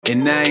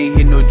And I ain't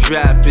hit no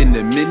drop in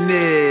a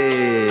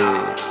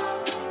minute.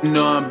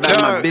 No, I'm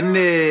about my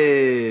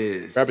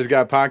business. Rappers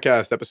Got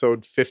Podcast,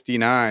 episode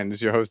 59. This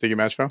is your host, Diggy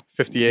Metro.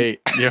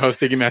 58, your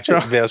host, Diggy Metro.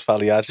 Vance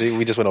Pagliacci.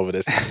 We just went over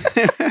this.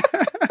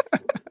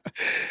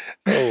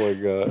 Oh,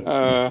 my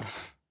God.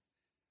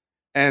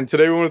 And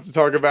today we wanted to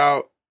talk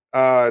about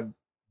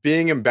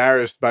being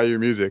embarrassed by your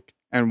music.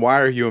 And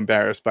why are you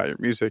embarrassed by your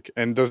music?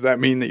 And does that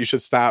mean that you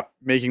should stop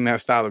making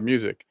that style of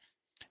music?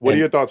 What are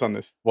your thoughts on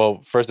this?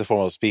 Well, first and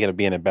foremost, speaking of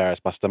being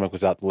embarrassed, my stomach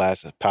was out the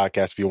last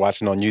podcast. If you're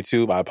watching on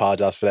YouTube, I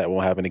apologize for that. It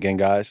won't happen again,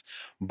 guys.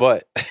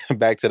 But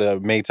back to the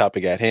main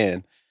topic at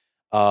hand.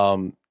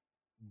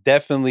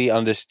 Definitely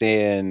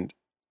understand,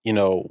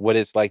 what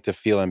it's like to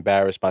feel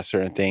embarrassed by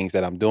certain things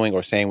that I'm doing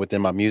or saying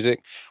within my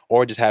music,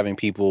 or just having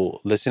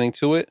people listening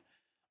to it.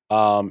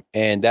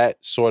 And that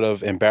sort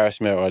of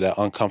embarrassment or that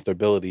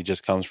uncomfortability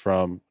just comes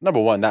from,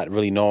 number one, not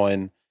really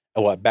knowing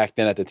what back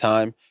then at the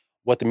time,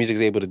 what the music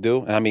is able to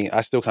do. And I mean,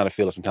 I still kind of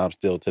feel it sometimes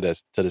still to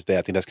this day.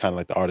 I think that's kind of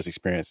like the artist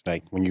experience.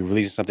 Like when you're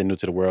releasing something new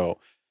to the world,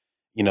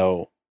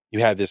 you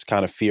have this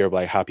kind of fear of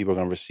like how people are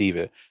going to receive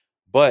it.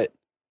 But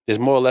there's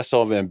more or less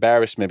so of an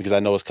embarrassment because I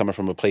know it's coming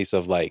from a place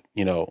of like,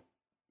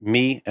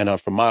 me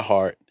and from my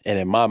heart and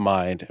in my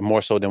mind, and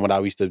more so than what I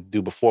used to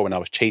do before when I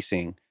was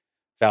chasing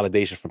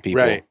validation from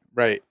people.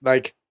 Right.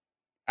 Like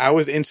I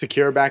was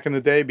insecure back in the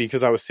day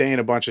because I was saying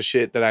a bunch of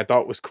shit that I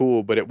thought was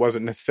cool, but it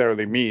wasn't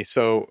necessarily me.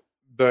 So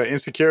the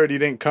insecurity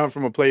didn't come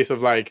from a place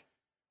of like,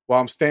 well,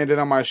 I'm standing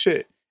on my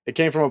shit. It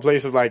came from a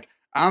place of like,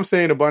 I'm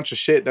saying a bunch of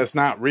shit that's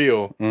not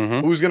real.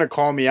 Mm-hmm. Who's going to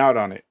call me out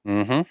on it?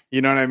 Mm-hmm.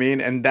 You know what I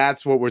mean? And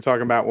that's what we're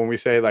talking about when we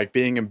say like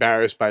being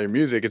embarrassed by your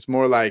music. It's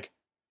more like,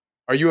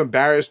 are you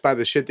embarrassed by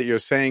the shit that you're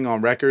saying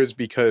on records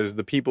because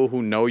the people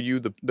who know you,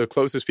 the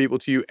closest people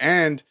to you,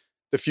 and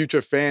the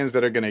future fans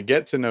that are going to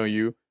get to know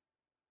you,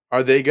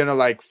 are they going to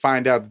like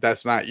find out that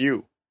that's not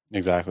you?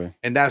 Exactly.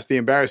 And that's the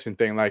embarrassing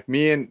thing. Like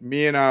me and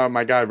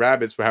my guy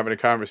Rabbits were having a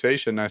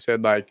conversation. And I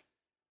said, like,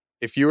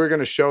 if you were going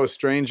to show a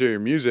stranger your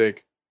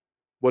music,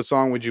 what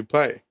song would you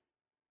play?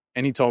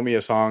 And he told me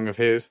a song of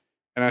his.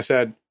 And I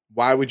said,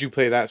 why would you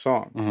play that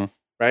song? Mm-hmm.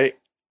 Right?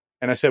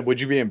 And I said, would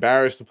you be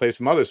embarrassed to play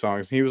some other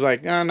songs? And he was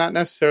like, no, not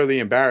necessarily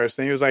embarrassed.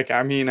 And he was like,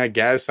 I mean, I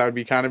guess I would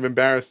be kind of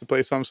embarrassed to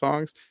play some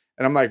songs.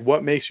 And I'm like,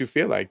 what makes you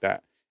feel like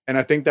that? And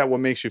I think that what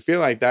makes you feel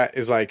like that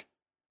is like,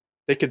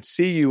 they could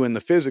see you in the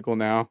physical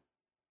now,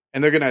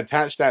 and they're going to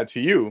attach that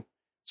to you.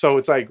 So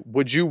it's like,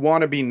 would you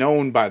want to be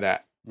known by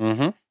that?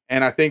 Mm-hmm.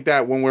 And I think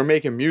that when we're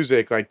making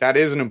music, like that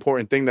is an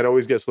important thing that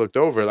always gets looked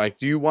over. Like,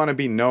 do you want to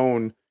be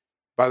known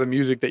by the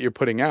music that you're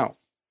putting out?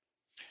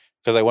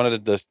 Because like one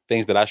of the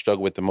things that I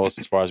struggle with the most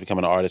as far as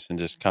becoming an artist and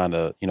just kind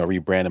of,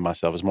 rebranding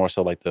myself is more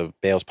so like the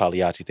Bales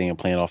Pagliacci thing and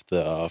playing off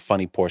the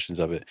funny portions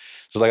of it.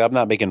 So like I'm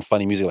not making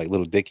funny music like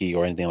Little Dicky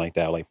or anything like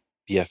that, like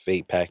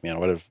BF8 Pac-Man or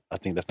whatever. I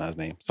think that's not his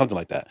name. Something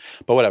like that.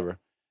 But whatever.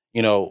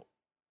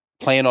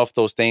 Playing off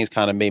those things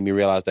kind of made me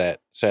realize that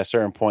at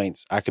certain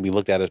points I could be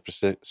looked at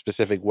a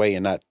specific way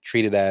and not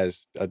treated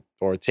as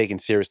or taken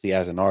seriously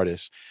as an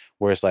artist,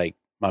 where it's like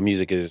my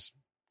music is,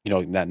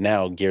 not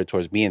now geared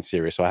towards being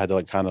serious. So I had to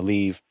like kind of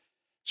leave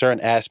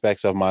certain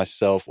aspects of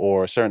myself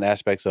or certain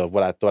aspects of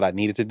what I thought I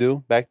needed to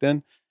do back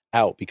then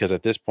out, because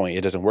at this point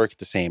it doesn't work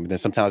the same. And then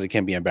sometimes it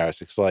can be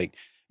embarrassing. It's like,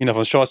 if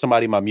I'm showing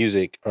somebody my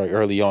music or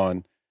early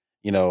on,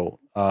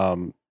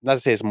 not to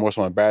say it's more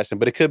so embarrassing,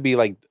 but it could be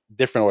like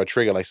different or a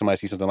trigger. Like somebody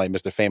sees something like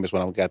Mr. Famous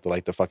when I got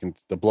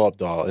the blow up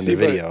doll in the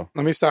video.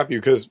 Let me stop you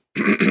because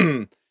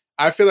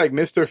I feel like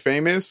Mr.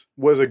 Famous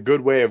was a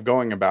good way of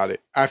going about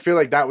it. I feel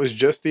like that was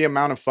just the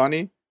amount of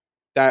funny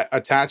that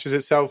attaches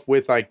itself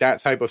with like that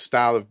type of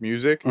style of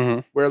music,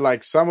 where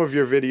like some of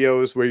your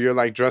videos where you're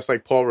like dressed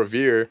like Paul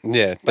Revere,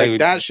 like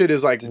that shit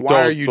is like,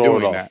 why are you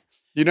doing that?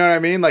 You know what I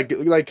mean? Like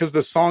because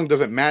the song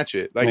doesn't match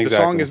it. Like the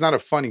song is not a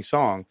funny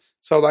song.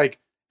 So like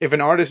if an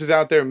artist is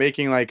out there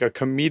making like a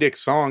comedic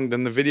song,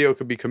 then the video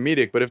could be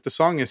comedic. But if the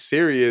song is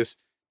serious,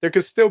 there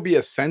could still be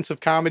a sense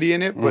of comedy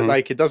in it, but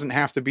like it doesn't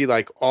have to be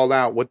like all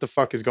out. What the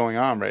fuck is going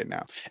on right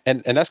now?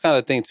 And that's kind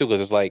of the thing too, because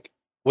it's like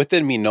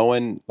within me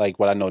knowing like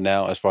what I know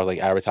now as far as like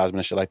advertisement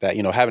and shit like that,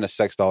 having a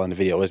sex doll in the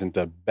video isn't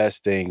the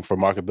best thing for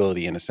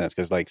marketability in a sense,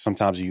 because like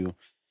sometimes you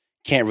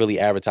can't really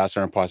advertise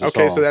certain parts of the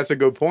song. Okay, so that's a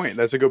good point.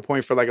 That's a good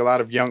point for like a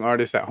lot of young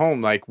artists at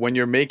home. Like when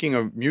you're making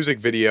a music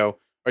video,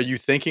 are you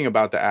thinking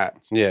about the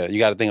ads? Yeah, you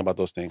got to think about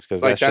those things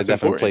because like, that shit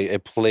definitely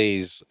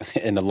plays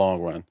in the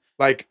long run.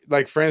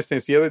 Like for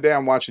instance, the other day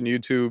I'm watching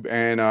YouTube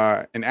and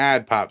an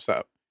ad pops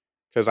up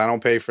because I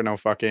don't pay for no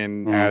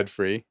fucking ad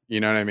free. You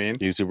know what I mean?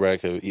 YouTube Red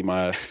could eat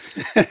my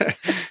ass.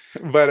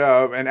 But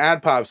an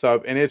ad pops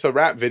up and it's a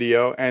rap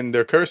video and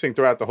they're cursing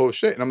throughout the whole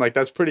shit. And I'm like,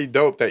 that's pretty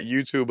dope that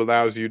YouTube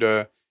allows you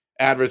to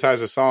advertise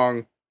a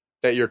song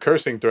that you're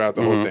cursing throughout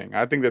the whole thing.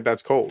 I think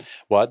that's cold.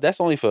 Well, that's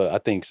only for, I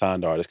think,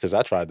 signed artists, because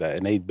I tried that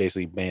and they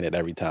basically ban it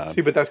every time. See,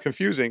 but that's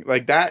confusing.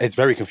 Like that. It's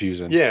very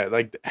confusing. Yeah.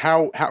 Like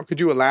how could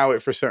you allow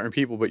it for certain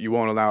people, but you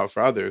won't allow it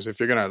for others? If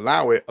you're going to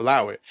allow it,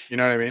 allow it. You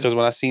know what I mean? Because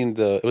when I seen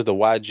it was the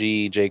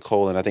YG, J.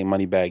 Cole, and I think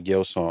Moneybagg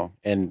Yo song,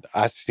 and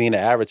I seen the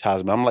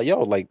advertisement, I'm like, yo,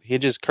 like, he's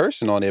just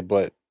cursing on it,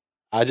 but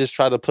I just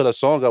tried to put a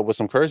song up with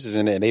some curses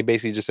in it, and they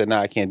basically just said, "Nah,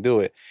 I can't do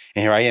it."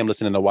 And here I am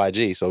listening to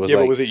YG. So it was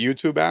but was it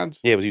YouTube ads?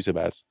 Yeah, it was YouTube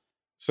ads.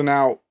 So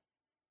now,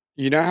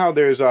 you know how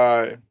there's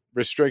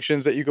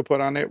restrictions that you could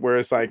put on it, where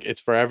it's like it's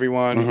for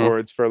everyone, or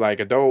it's for like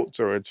adults,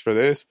 or it's for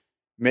this.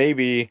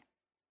 Maybe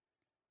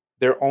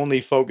they're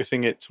only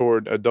focusing it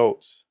toward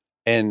adults.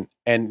 And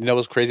you know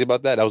what's crazy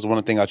about that? That was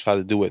one thing I tried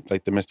to do with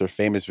like the Mr.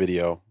 Famous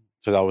video,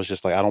 because I was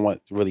just like, I don't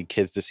want really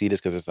kids to see this,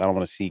 because I don't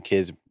want to see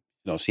kids,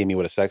 see me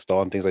with a sex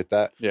doll and things like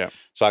that. Yeah.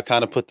 So I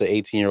kind of put the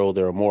 18-year-old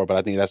there or more, but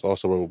I think that's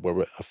also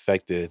where it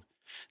affected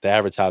the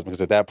advertisement,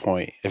 because at that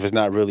point, if it's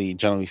not really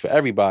generally for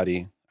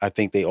everybody, I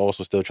think they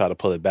also still try to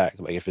pull it back,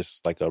 like if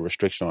it's like a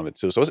restriction on it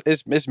too. So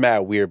it's mad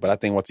weird, but I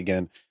think once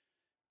again,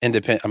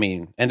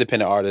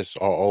 independent artists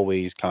are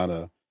always kind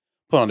of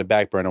put on the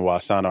back burner, while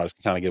signed artists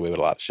can kind of get away with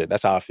a lot of shit.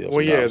 That's how I feel.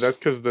 Well, yeah, that's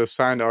because the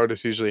signed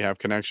artists usually have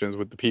connections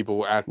with the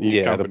people at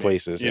these companies. The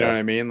places. You know what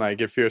I mean?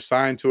 Like if you're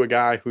signed to a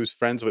guy who's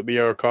friends with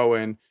Lyor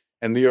Cohen,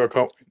 and Lyor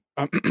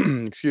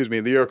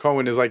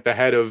Cohen is like the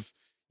head of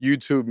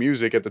YouTube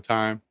Music at the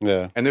time.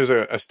 Yeah. And there's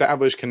a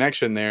established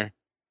connection there,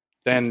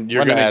 then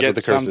you're going to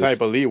get some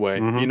type of leeway.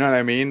 Mm-hmm. You know what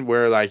I mean?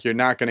 Where like you're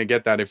not going to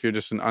get that if you're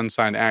just an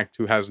unsigned act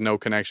who has no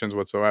connections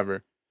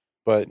whatsoever.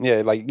 But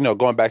yeah, like,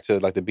 going back to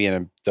like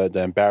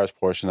the embarrassed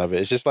portion of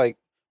it, it's just like,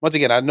 once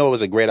again, I know it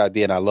was a great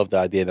idea and I love the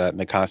idea and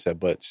the concept,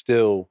 but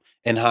still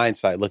in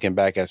hindsight, looking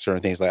back at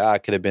certain things, like I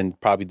could have been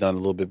probably done a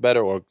little bit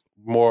better or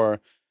more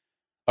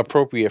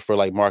appropriate for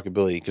like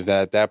marketability. Because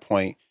then at that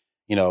point,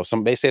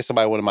 they say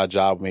somebody wanted my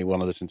job, may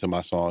want to listen to my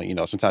song.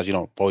 Sometimes you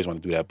don't always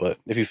want to do that, but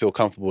if you feel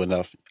comfortable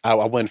enough, I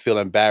wouldn't feel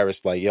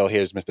embarrassed like, yo,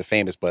 here's Mr.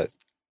 Famous, but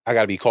I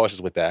got to be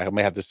cautious with that. I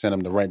may have to send him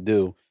the rent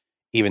due,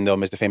 even though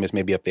Mr. Famous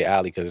may be up their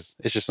alley, because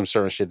it's just some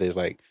certain shit that's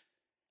like,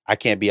 I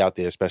can't be out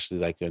there, especially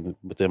like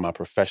within my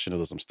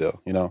professionalism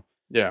still,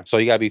 Yeah. So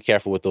you got to be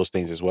careful with those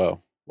things as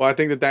well. Well, I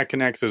think that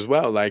connects as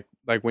well. Like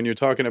when you're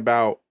talking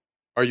about,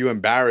 are you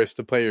embarrassed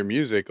to play your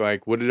music?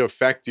 Like, would it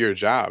affect your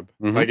job?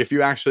 Mm-hmm. Like, if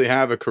you actually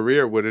have a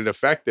career, would it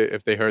affect it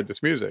if they heard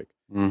this music?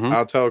 Mm-hmm.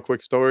 I'll tell a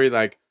quick story.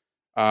 Like,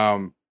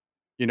 my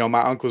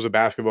uncle's a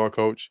basketball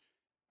coach.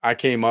 I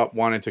came up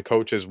wanting to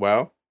coach as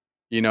well,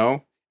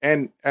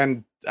 and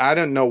I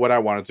didn't know what I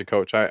wanted to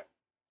coach.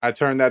 I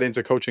turned that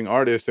into coaching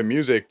artists and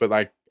music, but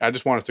like, I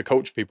just wanted to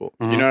coach people.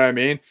 Mm-hmm. You know what I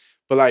mean?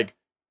 But like,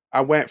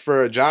 I went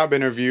for a job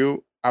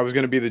interview. I was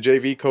going to be the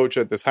JV coach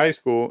at this high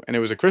school, and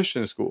it was a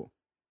Christian school.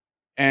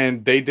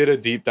 And they did a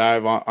deep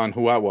dive on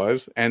who I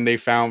was, and they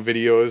found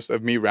videos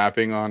of me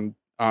rapping on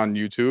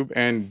YouTube,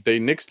 and they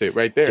nixed it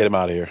right there. Get him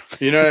out of here.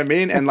 You know what I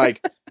mean? And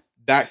like,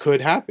 that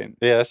could happen.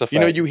 Yeah, that's a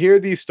fact. You hear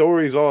these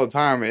stories all the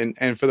time,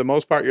 and for the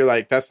most part, you're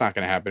like, that's not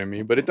going to happen to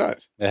me, but it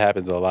does. It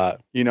happens a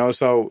lot.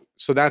 So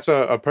that's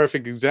a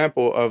perfect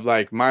example of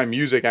like my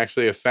music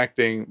actually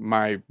affecting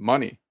my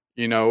money.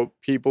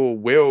 People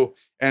will,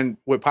 and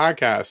with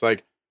podcasts,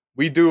 like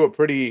we do a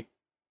pretty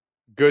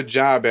good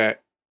job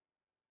at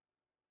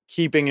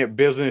keeping it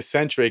business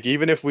centric,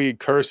 even if we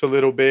curse a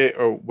little bit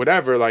or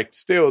whatever, like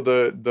still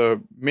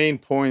the main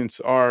points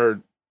are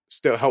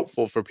still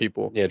helpful for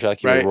people. Yeah, try to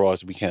keep it raw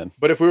as we can.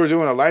 But if we were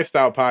doing a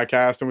lifestyle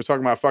podcast and we're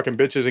talking about fucking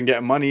bitches and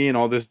getting money and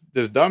all this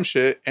dumb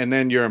shit, and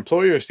then your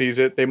employer sees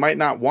it, they might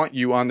not want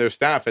you on their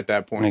staff at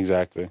that point.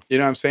 Exactly. You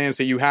know what I'm saying?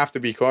 So you have to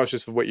be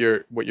cautious of what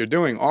you're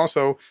doing.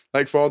 Also,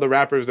 like for all the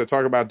rappers that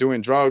talk about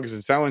doing drugs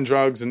and selling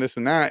drugs and this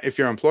and that, if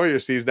your employer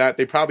sees that,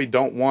 they probably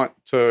don't want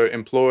to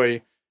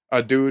employ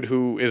a dude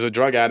who is a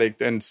drug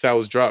addict and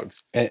sells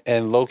drugs.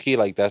 And low key,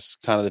 like that's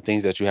kind of the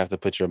things that you have to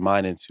put your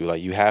mind into.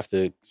 Like you have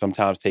to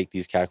sometimes take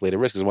these calculated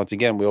risks. Because once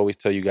again, we always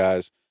tell you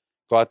guys,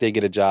 go out there,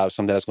 get a job,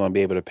 something that's going to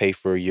be able to pay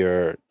for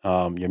your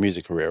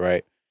music career,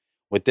 right?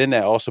 Within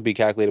that, also be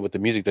calculated with the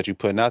music that you're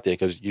putting out there,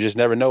 because you just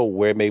never know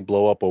where it may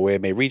blow up or where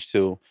it may reach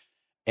to.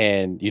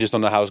 And you just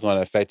don't know how it's going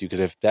to affect you. Because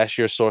if that's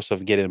your source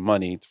of getting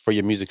money for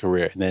your music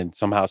career, and then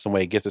somehow, some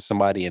way it gets to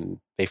somebody and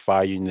they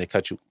fire you and they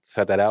cut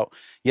that out,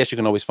 yes, you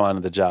can always find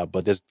another job.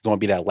 But there's going to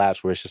be that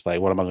lapse where it's just like,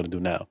 what am I going to do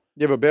now?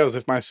 Yeah, but Bales,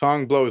 if my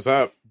song blows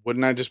up,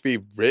 wouldn't I just be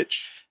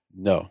rich?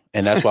 No.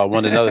 And that's why I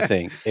wanted another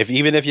thing.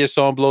 Even if your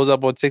song blows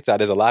up on TikTok,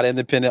 there's a lot of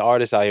independent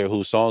artists out here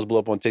whose songs blow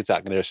up on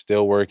TikTok and they're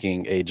still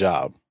working a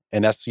job.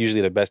 And that's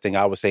usually the best thing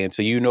I would say.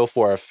 Until you know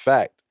for a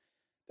fact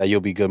that you'll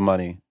be good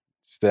money,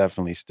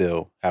 definitely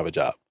still have a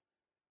job.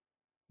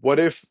 What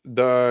if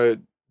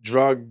the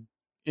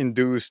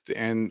drug-induced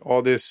and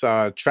all this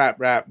trap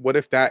rap, what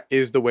if that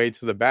is the way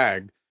to the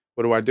bag?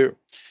 What do I do?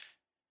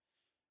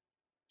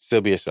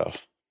 Still be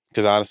yourself.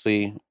 Because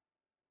honestly,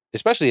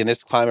 especially in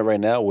this climate right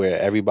now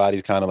where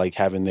everybody's kind of like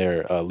having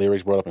their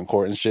lyrics brought up in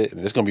court and shit,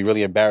 and it's going to be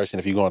really embarrassing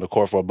if you go into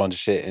court for a bunch of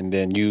shit and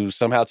then you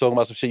somehow talking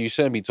about some shit you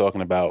shouldn't be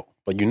talking about,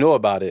 but you know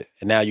about it,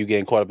 and now you're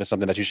getting caught up in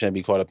something that you shouldn't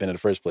be caught up in the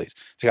first place.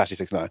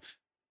 Tekashi 6ix9ine.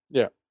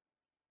 Yeah.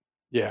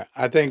 Yeah,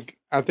 I think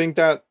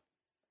that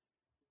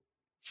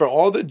for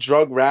all the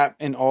drug rap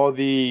and all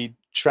the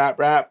trap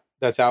rap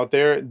that's out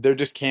there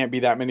just can't be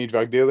that many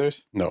drug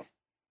dealers. No.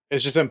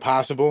 It's just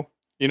impossible.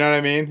 You know what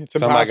I mean? It's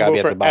impossible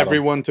for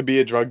everyone to be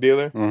a drug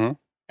dealer and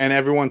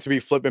everyone to be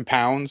flipping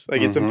pounds.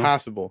 Like, it's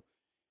impossible.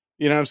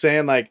 You know what I'm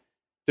saying? Like,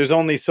 there's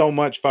only so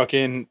much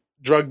fucking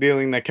drug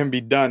dealing that can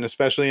be done,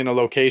 especially in a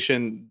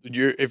location.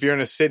 If you're in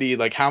a city,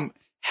 like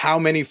how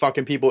many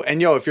fucking people? And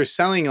yo, if you're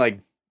selling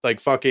like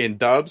fucking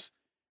dubs,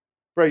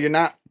 bro, you're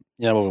not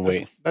moving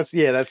weight.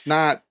 That's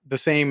not the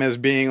same as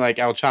being like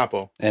El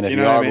Chapo. And if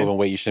you are moving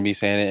weight, you shouldn't be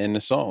saying it in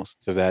the songs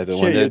because at the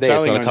end of the day,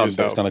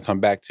 it's gonna come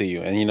back to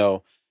you. And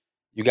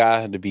you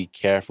got to be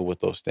careful with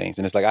those things.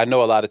 And it's like, I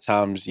know a lot of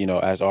times,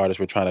 as artists,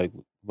 we're trying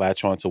to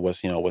latch on to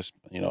what's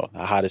the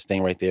hottest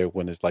thing right there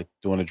when it's like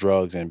doing the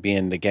drugs and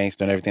being the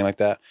gangster and everything like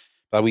that.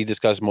 But we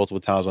discussed multiple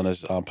times on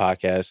this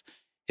podcast,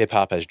 hip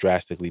hop has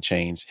drastically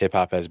changed. Hip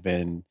hop has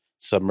been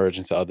submerged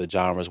into other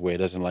genres where it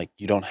doesn't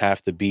you don't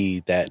have to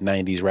be that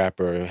 90s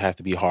rapper, you have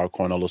to be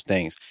hardcore and all those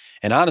things.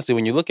 And honestly,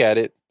 when you look at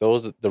it,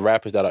 the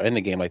rappers that are in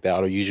the game like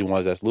that are usually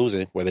ones that's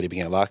losing, whether they be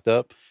getting locked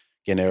up,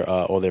 getting their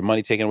or their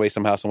money taken away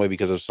somehow, some way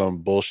because of some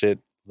bullshit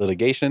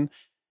litigation,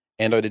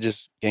 and or they're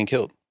just getting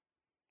killed.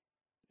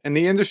 And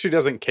the industry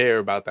doesn't care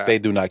about that. They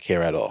do not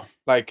care at all.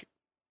 Like,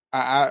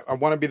 I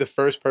want to be the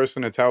first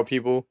person to tell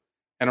people,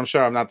 and I'm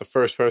sure I'm not the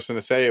first person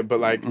to say it, but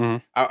like,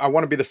 I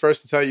want to be the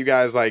first to tell you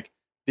guys, like,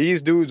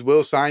 these dudes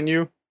will sign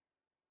you,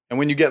 and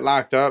when you get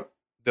locked up,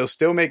 they'll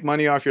still make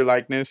money off your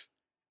likeness,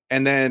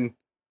 and then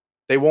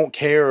they won't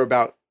care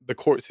about the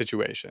court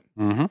situation.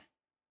 Mm-hmm.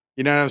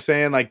 You know what I'm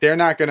saying? Like, they're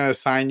not going to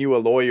assign you a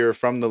lawyer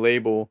from the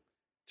label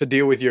to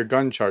deal with your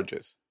gun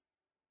charges.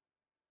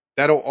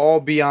 That'll all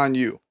be on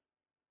you.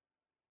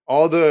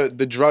 All the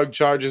drug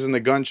charges and the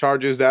gun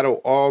charges,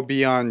 that'll all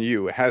be on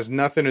you. It has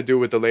nothing to do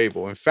with the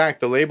label. In fact,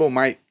 the label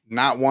might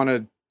not want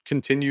to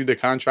continue the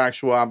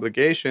contractual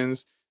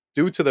obligations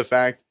due to the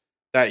fact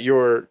that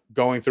you're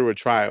going through a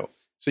trial.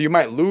 So you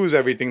might lose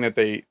everything that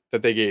they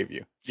gave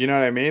you. You know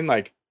what I mean?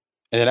 Like,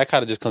 and then that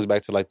kind of just comes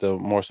back to like the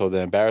more so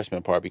the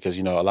embarrassment part, because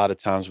a lot of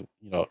times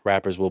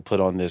rappers will put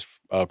on this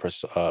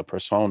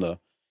persona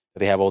that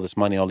they have all this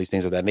money, all these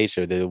things of that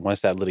nature. Then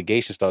once that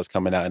litigation starts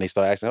coming out and they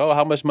start asking, "Oh,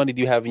 how much money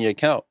do you have in your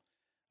account?"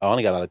 "I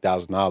only got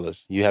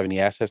 $1,000. You have any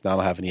assets?" "No, I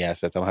don't have any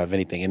assets. I don't have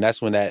anything." And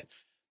that's when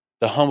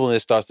the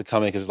humbleness starts to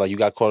come in, because it's like you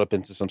got caught up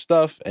into some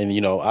stuff, and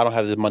I don't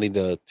have the money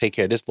to take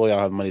care of this lawyer. I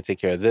don't have the money to take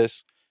care of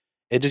this.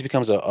 It just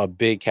becomes a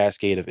big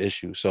cascade of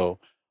issues. So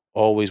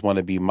always want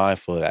to be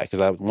mindful of that,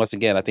 because once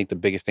again, I think the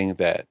biggest thing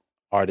that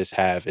artists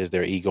have is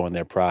their ego and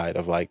their pride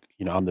of like,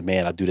 I'm the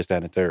man, I do this,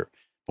 that, and the third.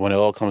 But when it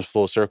all comes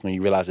full circle and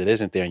you realize it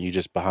isn't there and you're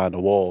just behind the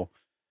wall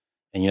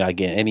and you're not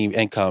getting any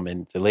income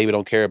and the label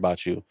don't care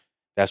about you,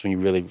 that's when you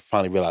really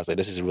finally realize like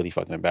this is really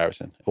fucking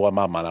embarrassing. Well, in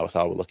my mind, that was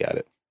how I would look at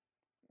it.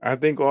 I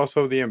think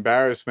also the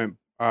embarrassment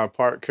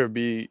part could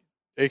be,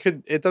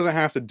 it doesn't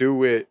have to do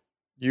with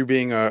you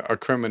being a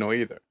criminal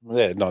either.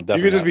 Yeah, no, definitely.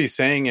 You could just be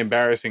saying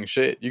embarrassing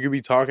shit. You could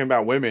be talking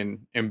about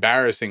women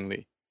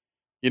embarrassingly.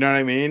 You know what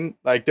I mean?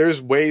 Like,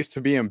 there's ways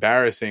to be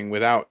embarrassing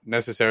without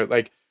necessarily,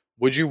 like,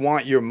 would you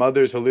want your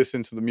mother to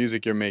listen to the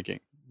music you're making?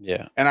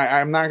 Yeah. And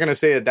I'm not going to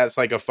say that that's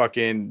like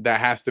that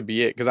has to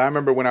be it. Because I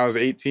remember when I was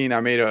 18,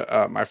 I made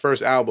my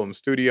first album,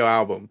 studio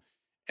album.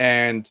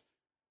 And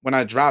when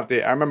I dropped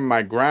it, I remember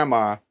my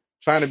grandma,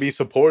 trying to be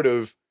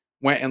supportive,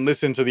 went and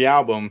listened to the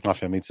album. My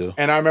family too.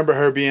 And I remember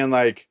her being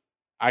like,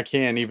 I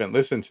can't even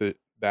listen to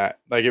that.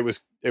 Like, it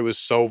was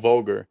so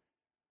vulgar,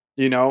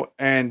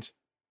 and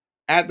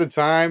at the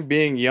time,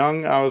 being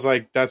young, I was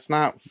like, that's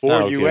not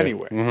for you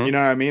anyway. Mm-hmm. You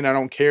know what I mean? I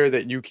don't care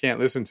that you can't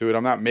listen to it.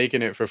 I'm not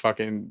making it for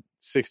fucking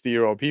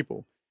 60-year-old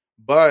people.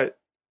 But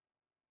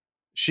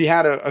she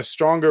had a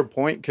stronger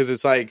point, because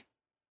it's like,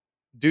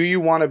 do you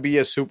want to be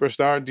a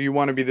superstar? Do you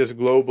want to be this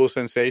global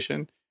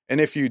sensation? And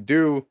if you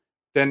do,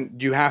 then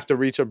you have to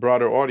reach a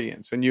broader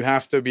audience, and you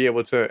have to be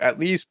able to at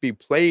least be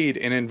played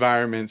in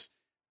environments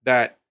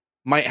that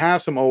might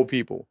have some old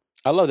people.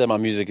 I love that my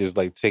music is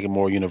like taken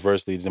more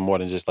universally than more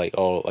than just like,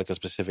 like a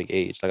specific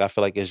age. Like, I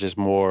feel like it's just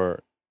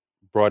more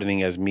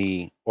broadening as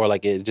me, or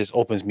like it just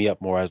opens me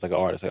up more as like an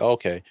artist. Like,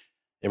 okay,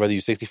 and whether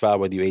you're 65,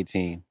 whether you're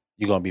 18,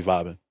 you're going to be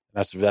vibing.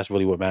 That's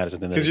really what matters at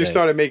the end of the day. Because you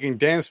started making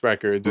dance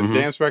records, and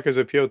dance records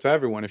appeal to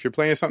everyone. If you're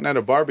playing something at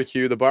a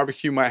barbecue, the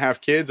barbecue might have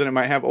kids and it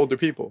might have older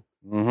people.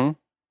 Mm-hmm.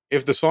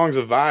 If the song's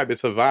a vibe,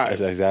 it's a vibe.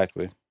 That's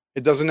exactly.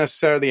 It doesn't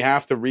necessarily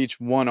have to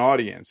reach one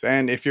audience.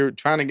 And if you're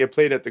trying to get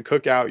played at the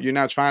cookout, you're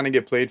not trying to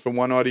get played for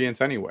one audience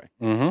anyway.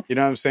 Mm-hmm. You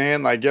know what I'm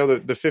saying? Like, yo,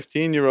 the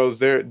 15-year-olds,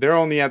 they're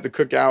only at the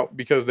cookout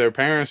because their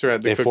parents are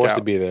at the cookout. They're forced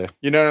to be there.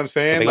 You know what I'm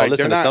saying? Like,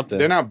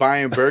 they're not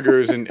buying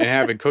burgers and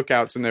having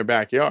cookouts in their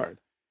backyard.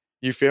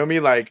 You feel me?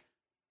 Like,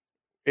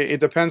 it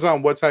depends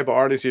on what type of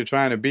artist you're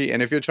trying to be.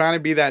 And if you're trying to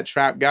be that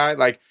trap guy,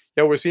 like,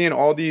 yo, we're seeing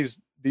all these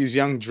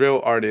young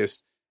drill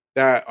artists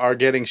that are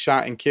getting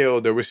shot and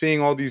killed, or we're seeing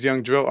all these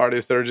young drill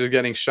artists that are just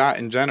getting shot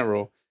in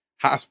general,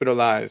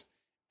 hospitalized.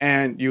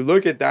 And you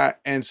look at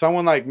that, and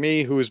someone like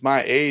me, who's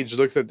my age,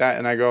 looks at that,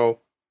 and I go,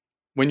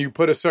 when you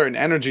put a certain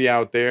energy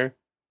out there,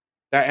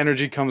 that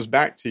energy comes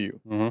back to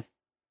you. Mm-hmm.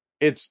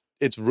 It's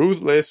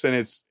ruthless, and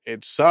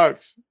it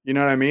sucks. You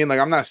know what I mean? Like,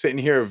 I'm not sitting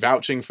here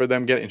vouching for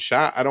them getting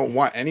shot. I don't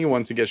want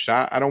anyone to get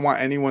shot. I don't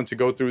want anyone to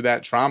go through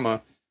that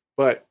trauma.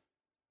 But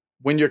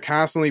when you're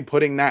constantly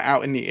putting that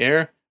out in the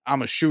air,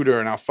 I'm a shooter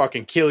and I'll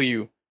fucking kill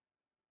you.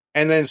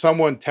 And then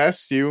someone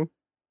tests you.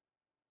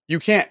 You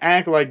can't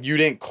act like you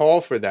didn't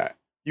call for that.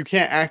 You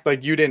can't act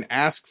like you didn't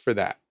ask for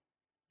that.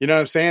 You know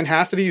what I'm saying?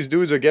 Half of these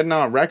dudes are getting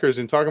on records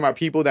and talking about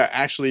people that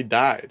actually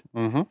died.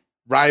 Mm-hmm.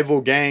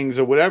 Rival gangs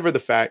or whatever the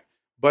fact.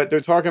 But they're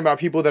talking about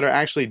people that are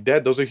actually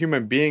dead. Those are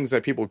human beings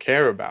that people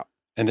care about.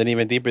 And then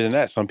even deeper than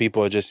that, some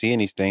people are just seeing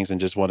these things and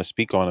just want to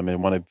speak on them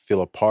and want to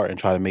feel a part and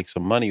try to make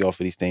some money off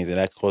of these things. And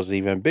that causes an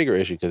even bigger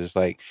issue because it's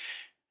like,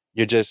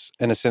 you're just,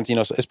 in a sense, you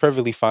know, so it's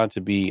perfectly fine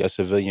to be a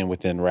civilian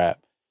within rap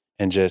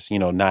and just, you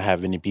know, not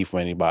have any beef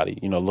with anybody.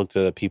 You know, look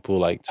to people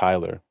like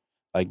Tyler.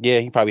 Like, yeah,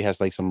 he probably has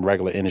like some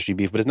regular industry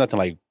beef, but it's nothing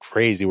like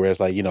crazy where it's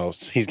like, you know,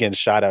 he's getting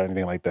shot at or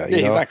anything like that. Yeah,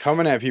 you know? he's not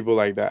coming at people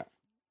like that.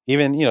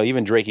 Even, you know,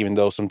 even Drake, even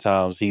though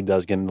sometimes he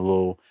does get in a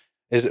little,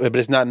 but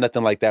it's not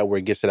nothing like that where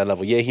it gets to that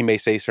level. Yeah, he may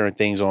say certain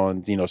things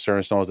on, you know,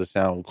 certain songs that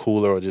sound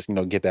cooler or just, you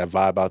know, get that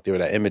vibe out there or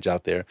that image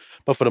out there.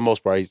 But for the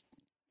most part, it's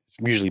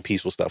usually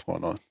peaceful stuff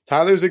going on.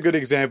 Tyler's a good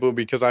example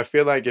because I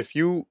feel like if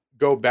you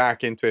go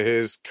back into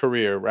his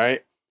career,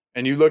 right,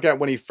 and you look at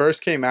when he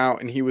first came out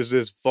and he was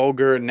this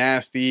vulgar,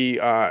 nasty,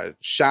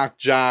 shock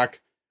jock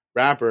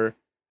rapper,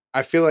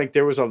 I feel like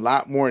there was a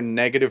lot more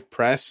negative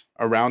press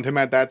around him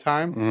at that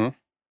time. Mm-hmm.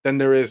 Than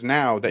there is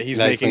now that he's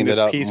Now he making cleaned this it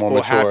up, peaceful, more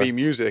mature. happy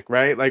music,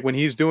 right? Like when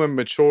he's doing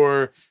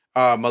mature,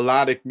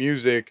 melodic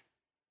music,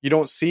 you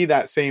don't see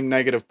that same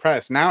negative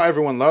press. Now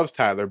everyone loves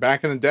Tyler.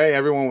 Back in the day,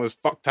 everyone was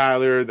fuck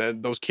Tyler.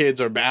 Those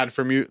kids are bad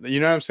for music. You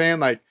know what I'm saying?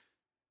 Like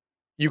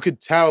you could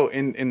tell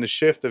in the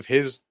shift of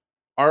his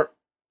art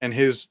and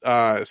his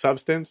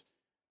substance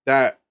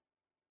that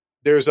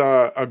there's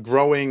a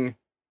growing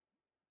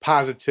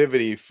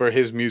positivity for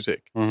his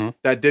music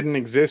that didn't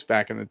exist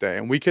back in the day.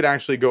 And we could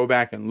actually go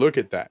back and look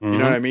at that. You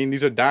know what I mean?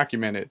 These are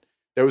documented.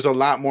 There was a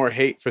lot more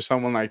hate for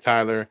someone like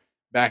Tyler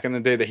back in the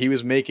day that he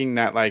was making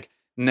that like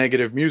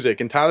negative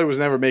music. And Tyler was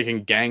never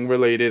making gang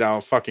related,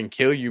 I'll fucking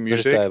kill you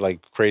music. Just that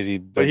like crazy,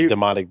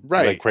 demonic,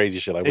 right. like crazy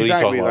shit. Like, what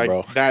exactly, are you talking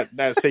about, bro?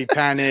 That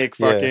satanic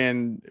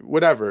fucking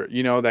whatever,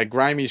 you know, that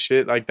grimy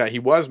shit like that he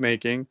was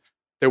making.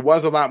 There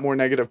was a lot more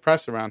negative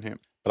press around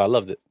him. But I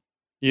loved it.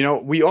 You know,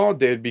 we all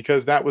did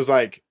because that was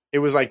like, it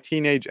was like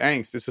teenage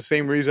angst. It's the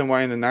same reason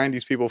why in the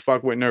 90s people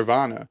fuck with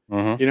Nirvana. You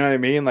know what I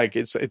mean? Like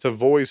it's a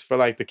voice for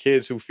like the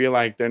kids who feel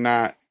like they're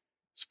not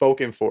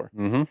spoken for.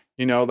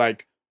 You know,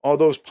 like all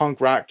those punk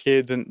rock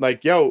kids and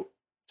like, yo,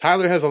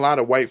 Tyler has a lot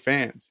of white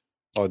fans.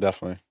 Oh,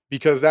 definitely.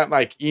 Because that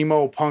like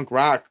emo punk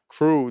rock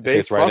crew,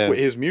 they fuck right with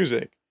his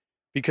music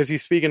because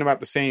he's speaking about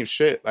the same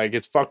shit. Like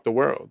it's fuck the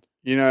world.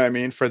 You know what I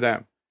mean? For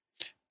them.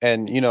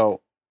 And, you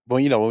know,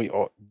 when we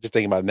just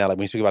thinking about it now, like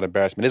when you speak about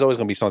embarrassment, there's always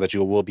going to be something that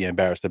you will be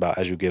embarrassed about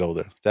as you get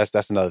older.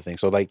 That's another thing.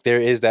 So like there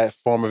is that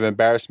form of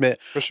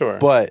embarrassment for sure,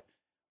 but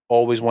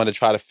always want to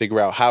try to figure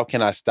out how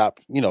can I stop,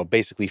 you know,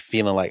 basically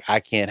feeling like I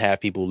can't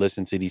have people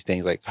listen to these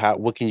things. Like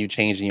what can you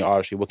change in your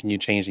artistry? What can you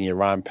change in your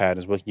rhyme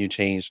patterns? What can you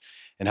change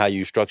in how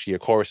you structure your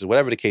choruses?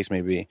 Whatever the case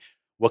may be.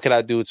 What can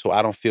I do so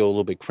I don't feel a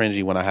little bit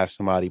cringy when I have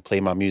somebody play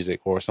my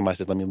music or somebody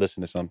says, let me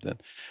listen to something?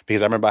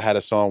 Because I remember I had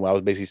a song where I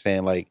was basically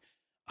saying like,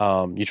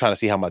 you're trying to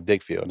see how my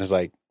dick feel. And it's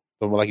like,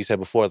 but like you said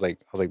before, it's like,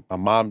 I was like, my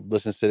mom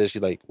listens to this.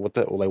 She's like,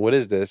 what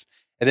is this?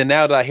 And then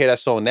now that I hear that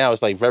song now,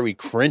 it's like very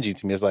cringy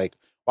to me. It's like,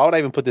 why would I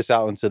even put this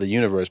out into the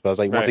universe? But I was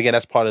like, once again,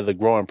 that's part of the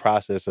growing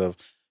process of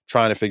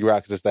trying to figure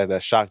out, because it's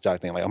that shock jock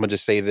thing. Like, I'm going to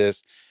just say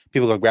this.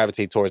 People are going to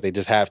gravitate towards, they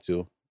just have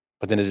to.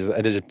 But then it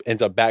just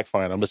ends up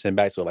backfiring. I'm listening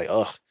back to it like,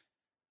 ugh,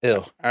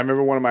 ew. I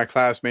remember one of my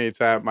classmates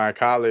at my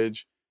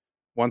college,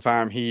 one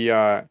time he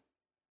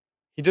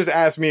just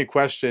asked me a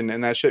question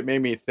and that shit made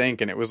me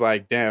think. And it was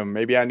like, damn,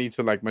 maybe I need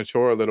to like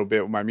mature a little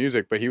bit with my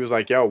music. But he was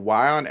like, yo,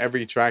 why on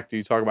every track do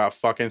you talk about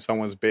fucking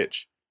someone's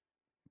bitch?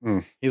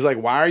 He's like,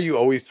 why are you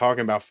always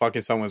talking about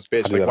fucking someone's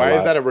bitch? Like, why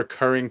is that a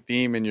recurring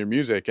theme in your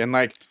music? And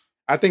like,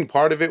 I think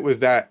part of it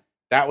was that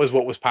was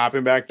what was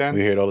popping back then.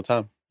 We hear it all the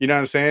time. You know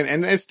what I'm saying?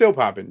 And it's still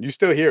popping. You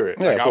still hear it.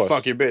 Yeah, like, I'll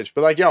fuck your bitch.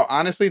 But like, yo,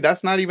 honestly,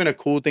 that's not even a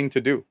cool thing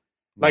to do.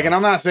 Like, and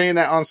I'm not saying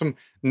that on some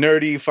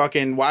nerdy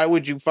fucking, why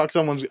would you fuck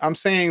someone's... I'm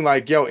saying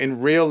like, yo,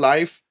 in real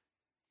life,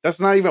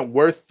 that's not even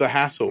worth the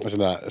hassle. It's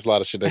not. It's a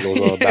lot of shit that goes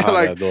on behind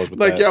like, that doors with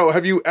like, that. yo,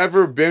 have you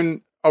ever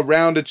been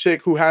around a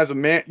chick who has a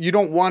man? You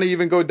don't want to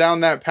even go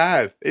down that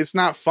path. It's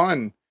not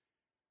fun.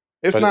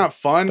 It's not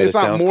fun. It's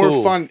not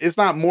more fun. It's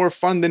not more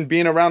fun than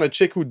being around a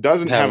chick who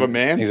doesn't have a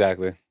man.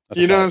 Exactly.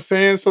 You know what I'm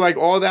saying? So like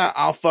all that,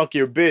 I'll fuck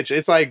your bitch.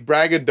 It's like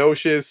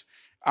braggadocious.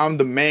 I'm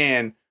the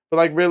man. But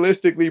like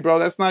realistically, bro,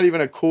 that's not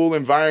even a cool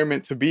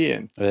environment to be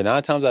in. And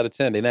 9 times out of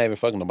 10, they're not even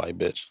fucking nobody,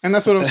 bitch. And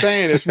that's what I'm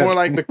saying. It's more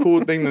like the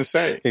cool thing to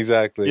say.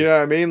 Exactly. You know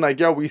what I mean?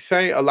 Like, yo, we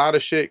say a lot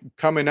of shit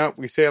coming up.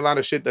 We say a lot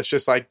of shit that's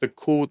just like the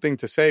cool thing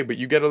to say. But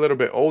you get a little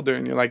bit older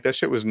and you're like, that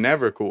shit was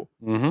never cool.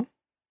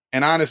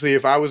 And honestly,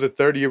 if I was a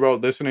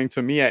 30-year-old listening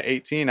to me at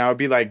 18, I would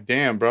be like,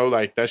 damn, bro,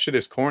 like that shit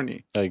is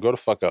corny. Hey, grow the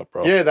fuck up,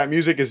 bro. Yeah, that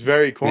music is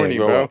very corny,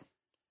 bro. Up.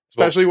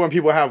 Especially when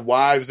people have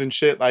wives and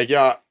shit. Like,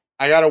 yo,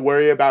 I got to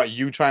worry about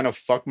you trying to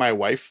fuck my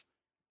wife.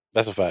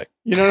 That's a fact.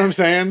 You know what I'm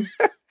saying?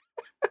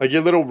 Like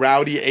your little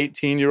rowdy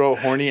 18-year-old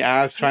horny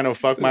ass trying to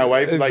fuck my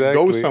wife. Like,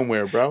 go Exactly.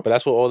 somewhere, bro. But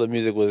that's what all the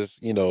music was,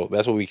 you know,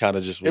 that's what we kind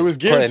of just It was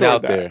geared putting toward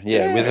out that. there.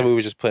 Yeah, that's what we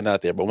were just putting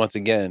out there. But once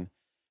again,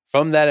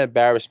 from that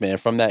embarrassment,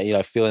 from that, you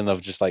know, feeling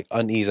of just like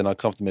unease and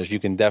uncomfortableness, you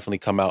can definitely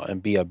come out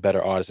and be a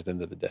better artist at the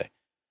end of the day.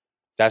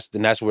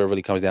 That's where it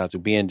really comes down to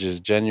being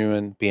just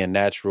genuine, being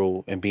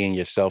natural, and being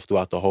yourself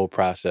throughout the whole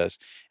process,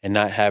 and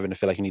not having to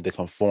feel like you need to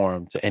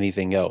conform to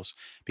anything else.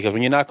 Because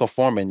when you're not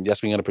conforming,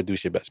 that's when you're going to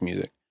produce your best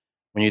music.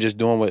 When you're just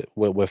doing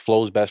what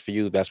flows best for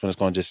you, that's when it's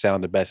going to just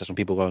sound the best. That's when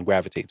people are going to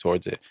gravitate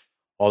towards it.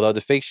 All the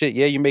other fake shit,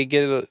 yeah, you may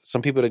get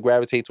some people to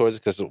gravitate towards it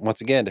because,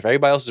 once again, if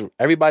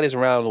everybody's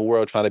around the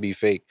world trying to be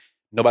fake,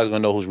 nobody's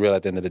going to know who's real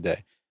at the end of the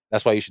day.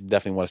 That's why you should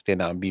definitely want to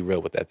stand out and be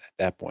real with that at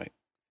that point.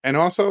 And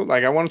also,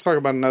 like, I want to talk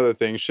about another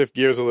thing, shift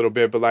gears a little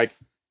bit, but like,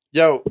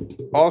 yo,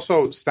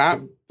 also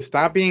stop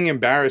being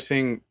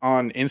embarrassing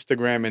on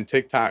Instagram and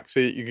TikTok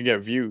so that you can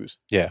get views.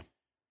 Yeah.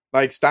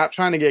 Like, stop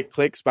trying to get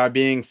clicks by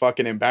being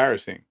fucking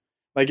embarrassing.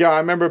 Like, yo, I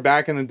remember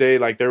back in the day,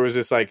 like, there was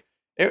this, like,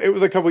 it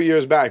was a couple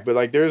years back, but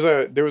like, there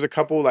was a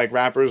couple like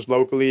rappers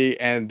locally,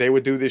 and they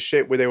would do this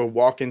shit where they would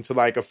walk into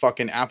like a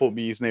fucking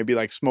Applebee's and they'd be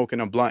like smoking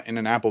a blunt in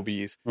an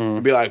Applebee's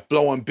and be like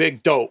blowing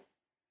big dope.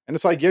 And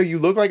it's like, yo, you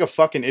look like a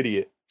fucking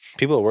idiot.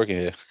 People are working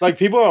here. Like,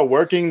 people are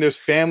working. There's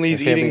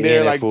families eating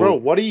there. Like, bro,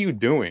 what are you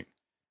doing?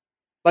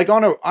 Like,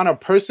 on a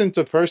person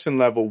to person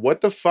level, what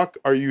the fuck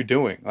are you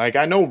doing? Like,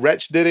 I know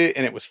Wretch did it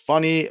and it was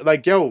funny.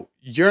 Like, yo,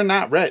 you're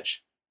not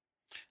Wretch.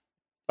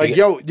 Like,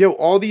 yo,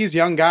 all these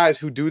young guys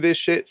who do this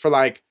shit for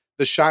like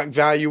the shock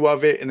value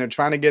of it, and they're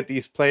trying to get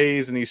these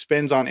plays and these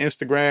spins on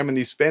Instagram and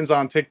these spins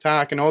on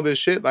TikTok and all this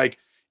shit. Like,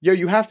 yo,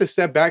 you have to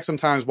step back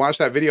sometimes, watch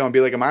that video and be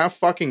like, am I a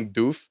fucking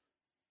doof?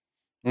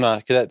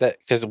 Nah,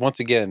 because once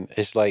again,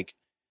 it's like,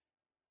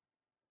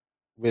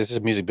 this is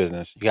a music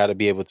business. You got to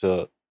be able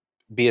to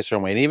be a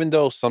certain way. And even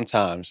though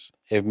sometimes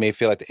it may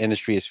feel like the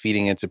industry is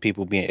feeding into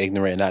people being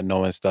ignorant and not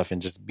knowing stuff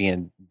and just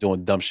doing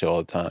dumb shit all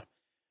the time,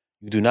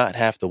 you do not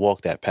have to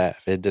walk that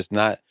path. It is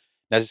not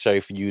necessary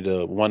for you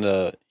to want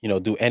to, you know,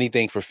 do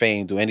anything for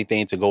fame, do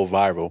anything to go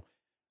viral.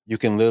 You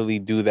can literally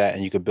do that,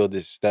 and you can build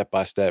this step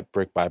by step,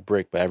 brick by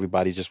brick. But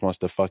everybody just wants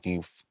to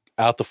fucking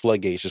out the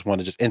floodgates, just want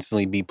to just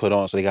instantly be put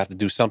on. So they have to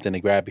do something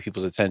to grab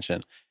people's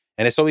attention.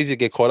 And it's so easy to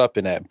get caught up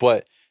in that.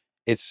 But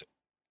it's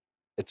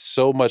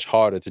so much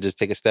harder to just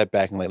take a step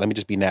back and like, let me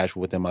just be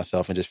natural within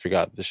myself and just figure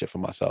out the shit for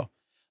myself.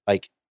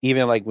 Like,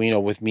 even like, you know,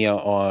 with me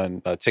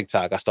on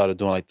TikTok, I started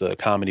doing like the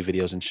comedy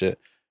videos and shit,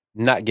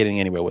 not getting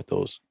anywhere with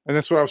those. And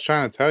that's what I was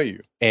trying to tell you.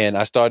 And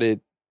I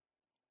started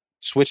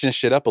switching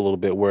shit up a little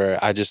bit,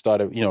 where I just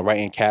started, you know,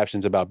 writing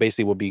captions about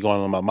basically what be going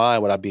on in my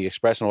mind, what I be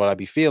expressing, what I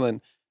be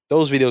feeling.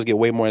 Those videos get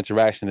way more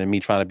interaction than me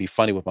trying to be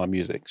funny with my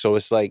music. So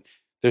it's like,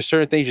 there's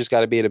certain things you just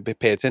got to be able to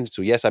pay attention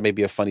to. Yes, I may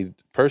be a funny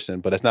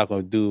person, but that's not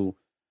going to do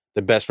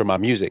the best for my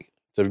music.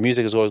 The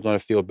music is always going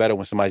to feel better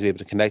when somebody's able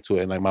to connect to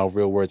it and like my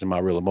real words and my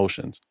real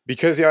emotions.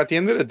 Because yeah, at the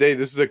end of the day,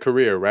 this is a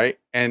career, right?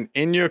 And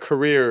in your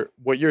career,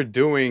 what you're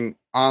doing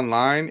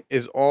online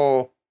is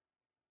all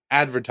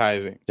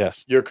advertising.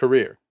 Yes. Your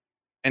career.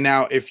 And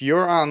now if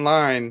you're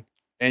online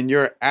and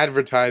you're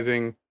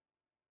advertising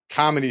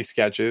comedy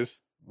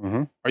sketches,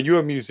 are you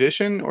a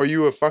musician or are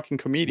you a fucking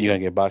comedian? You're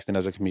going to get boxed in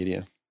as a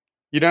comedian.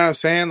 You know what I'm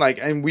saying? Like,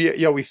 and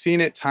we've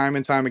seen it time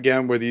and time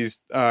again where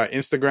these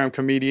Instagram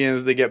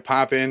comedians, they get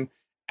popping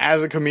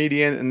as a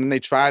comedian and then they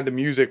try the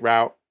music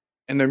route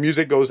and their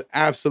music goes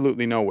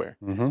absolutely nowhere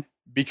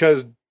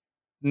because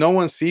no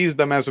one sees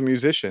them as a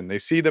musician. They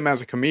see them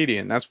as a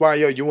comedian. That's why,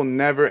 you will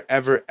never,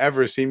 ever,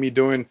 ever see me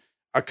doing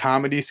a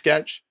comedy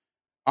sketch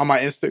on my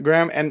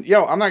Instagram. And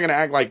I'm not going to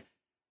act like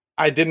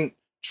I didn't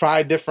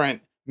try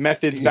different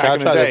methods back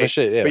in the day.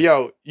 Shit, yeah.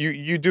 But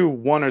you do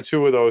one or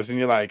two of those and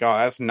you're like, oh,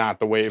 that's not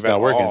the wave at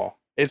all.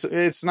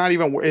 It's not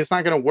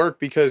going to work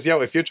because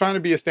if you're trying to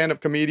be a stand-up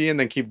comedian,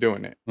 then keep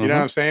doing it. You know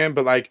what I'm saying?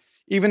 But like,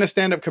 even a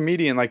stand-up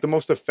comedian, like the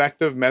most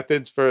effective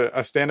methods for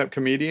a stand-up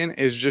comedian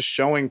is just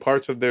showing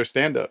parts of their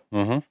stand-up.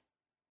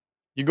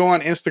 You go on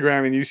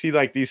Instagram and you see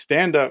like these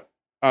stand-up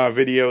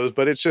videos,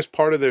 but it's just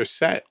part of their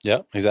set.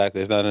 Yeah,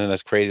 exactly. It's nothing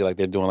that's crazy like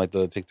they're doing like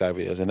the TikTok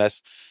videos. And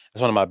that's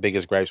one of my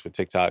biggest gripes with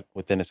TikTok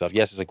within itself.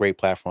 Yes, it's a great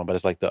platform, but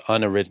it's like the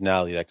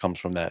unoriginality that comes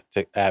from that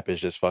app is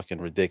just fucking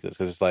ridiculous.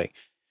 Because it's like,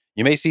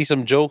 you may see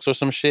some jokes or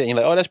some shit and you're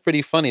like, oh, that's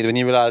pretty funny. Then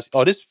you realize,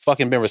 oh, this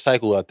fucking been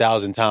recycled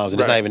 1,000 times.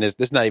 And it's not even this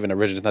is not even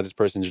original. It's not this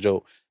person's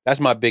joke. That's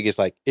my biggest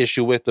like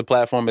issue with the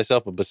platform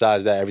itself. But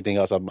besides that, everything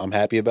else I'm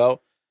happy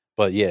about.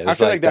 But yeah, I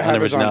feel like that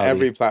happens on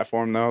every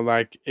platform though.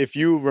 Like if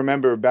you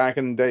remember back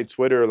in the day,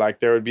 Twitter,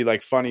 like there would be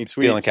like funny tweets,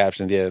 stealing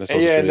captions,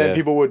 and then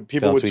people would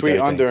tweet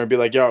under and be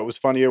like, "Yo, it was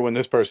funnier when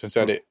this person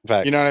said it."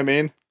 Facts. You know what I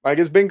mean? Like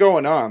it's been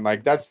going on.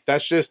 Like that's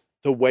just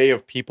the way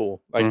of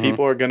people. Like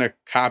people are gonna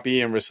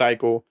copy and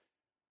recycle.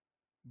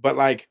 But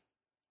like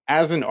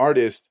as an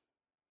artist,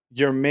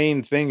 your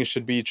main thing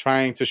should be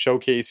trying to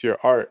showcase your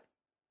art.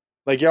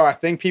 Like I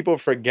think people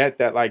forget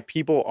that like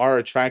people are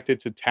attracted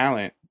to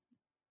talent.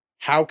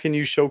 How can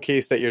you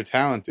showcase that you're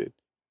talented?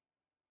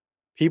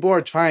 people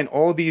are trying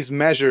all these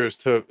measures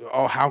to,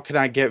 oh, how can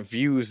I get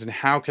views and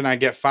how can I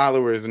get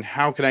followers and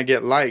how can I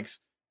get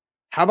likes?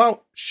 How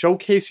about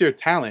showcase your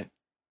talent?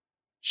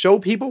 Show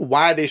people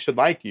why they should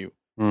like you.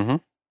 Mm-hmm.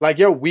 Like,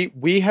 yo,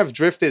 we have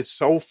drifted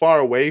so far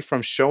away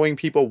from showing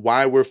people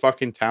why we're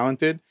fucking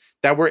talented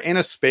that we're in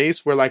a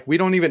space where, like, we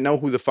don't even know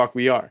who the fuck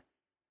we are.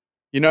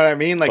 You know what I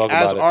mean? Like,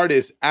 as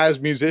artists, as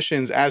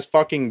musicians, as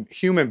fucking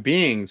human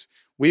beings,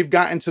 we've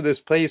gotten to this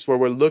place where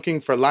we're looking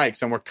for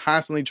likes and we're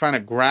constantly trying to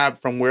grab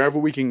from wherever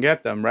we can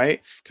get them,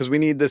 right? Because we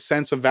need this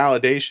sense of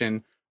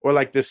validation or,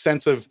 like, this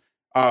sense of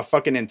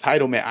fucking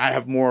entitlement. I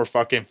have more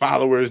fucking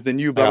followers than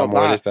you, blah,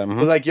 blah, blah. Mm-hmm.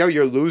 But, like, yo,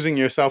 you're losing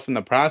yourself in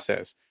the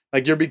process.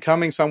 Like, you're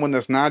becoming someone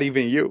that's not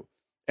even you.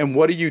 And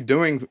what are you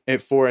doing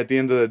it for at the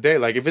end of the day?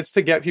 Like, if it's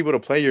to get people to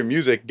play your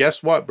music,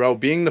 guess what, bro?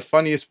 Being the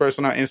funniest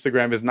person on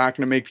Instagram is not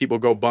going to make people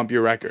go bump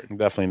your record.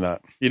 Definitely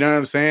not. You know what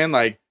I'm saying?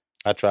 Like,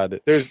 I tried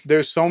it.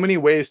 There's so many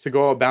ways to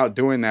go about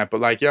doing that.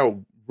 But, like,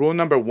 yo, rule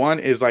number one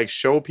is, like,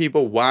 show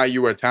people why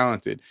you are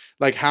talented.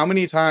 Like, how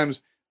many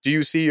times do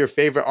you see your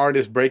favorite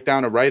artist break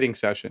down a writing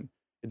session?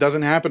 It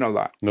doesn't happen a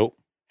lot. Nope.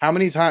 How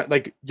many times,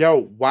 like, yo,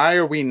 why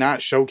are we not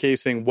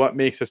showcasing what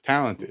makes us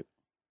talented?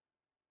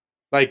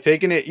 Like,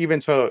 taking it even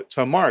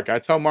to Mark. I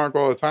tell Mark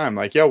all the time,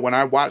 like, yo, when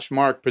I watch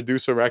Mark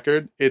produce a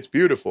record, it's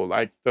beautiful.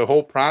 Like, the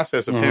whole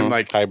process of him,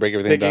 like, how you break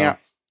everything down.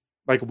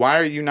 Like, why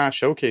are you not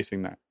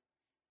showcasing that?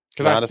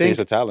 Because honestly, it's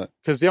a talent.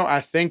 Because, yo, I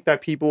think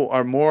that people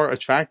are more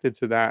attracted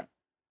to that,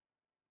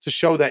 to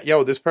show that,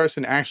 yo, this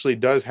person actually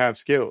does have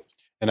skills.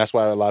 And that's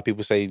why a lot of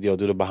people say, yo,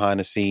 do the behind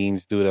the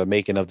scenes, do the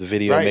making of the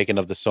video, making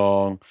of the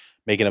song,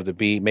 making of the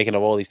beat, making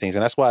of all these things.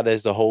 And that's why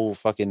there's the whole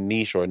fucking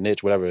niche or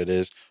niche, whatever it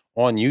is,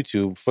 on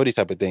YouTube for these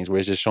type of things, where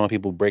it's just showing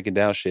people breaking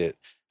down shit,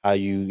 how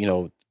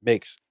you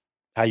mix,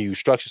 how you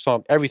structure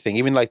song, everything,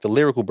 even like the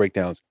lyrical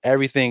breakdowns.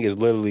 Everything is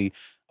literally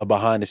a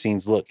behind the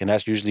scenes look. And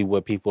that's usually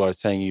what people are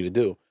telling you to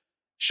do.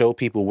 Show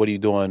people what are you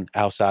doing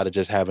outside of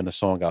just having a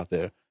song out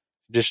there.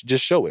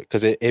 Just show it,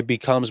 because it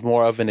becomes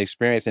more of an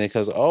experience, and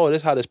because, oh, this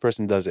is how this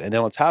person does it. And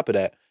then on top of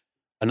that,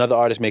 another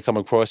artist may come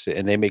across it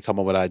and they may come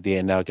up with an idea,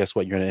 and now guess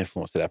what? You're an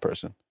influence to that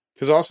person.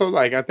 Because also,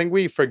 like, I think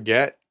we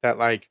forget that,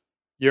 like,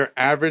 your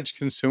average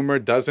consumer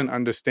doesn't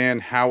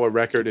understand how a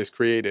record is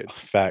created.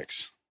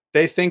 Facts.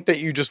 They think that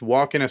you just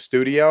walk in a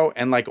studio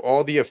and, like,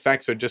 all the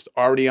effects are just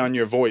already on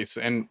your voice.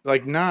 And,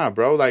 like, nah,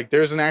 bro, like,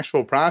 there's an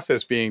actual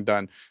process being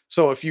done.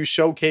 So if you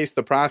showcase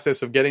the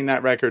process of getting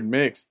that record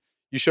mixed,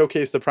 you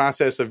showcase the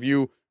process of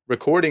you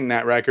recording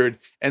that record,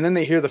 and then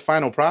they hear the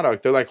final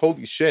product, they're like,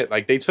 holy shit,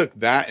 like, they took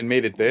that and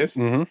made it this.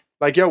 Mm-hmm.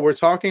 Like, yo, we're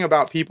talking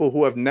about people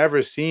who have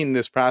never seen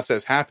this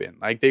process happen.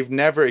 Like, they've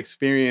never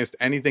experienced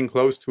anything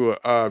close to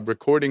a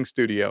recording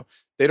studio.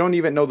 They don't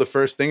even know the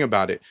first thing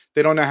about it.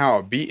 They don't know how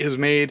a beat is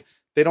made.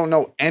 They don't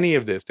know any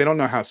of this. They don't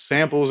know how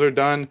samples are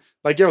done.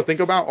 Like, yo,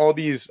 think about all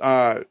these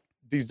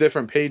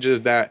different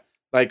pages that,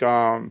 like,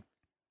 I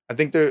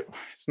think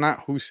it's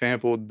not Who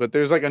Sampled, but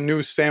there's, like, a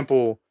new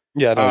sample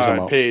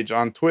page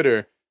on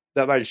Twitter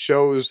that, like,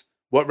 shows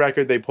what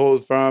record they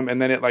pulled from, and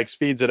then it, like,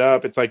 speeds it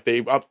up. It's like they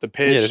up the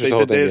pitch, they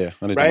did this,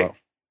 right?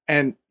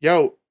 And,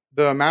 yo,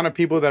 the amount of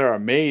people that are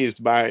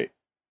amazed by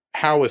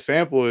how a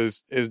sample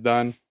is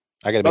done.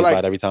 I get amazed by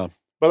it every time.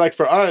 But, like,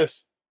 for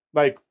us,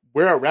 like,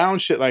 we're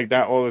around shit like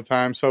that all the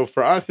time. So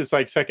for us, it's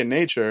like second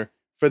nature.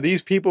 For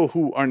these people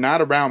who are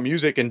not around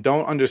music and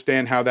don't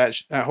understand how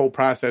that whole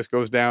process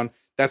goes down,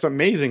 that's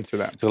amazing to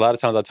them. Because a lot of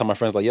times I tell my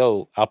friends, like,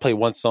 yo, I'll play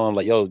one song,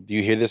 like, yo, do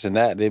you hear this and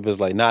that? And they was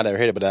like, nah, I never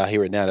heard it, but I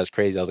hear it now. That's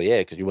crazy. I was like, yeah,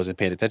 because you wasn't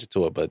paying attention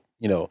to it. But,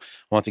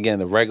 once again,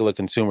 the regular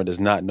consumer does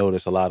not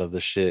notice a lot of the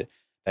shit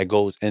that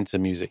goes into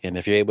music. And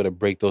if you're able to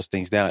break those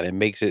things down, it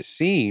makes it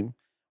seem,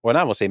 or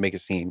not going to say make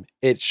it seem,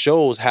 it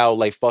shows how,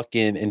 like,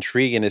 fucking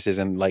intriguing this is,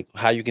 and, like,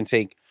 how you can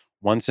take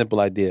one simple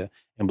idea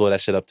and blow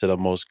that shit up to the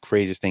most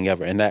craziest thing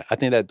ever. And that, I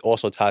think that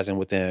also ties in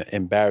with the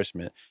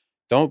embarrassment.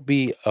 Don't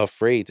be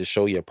afraid to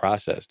show your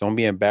process. Don't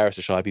be embarrassed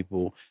to show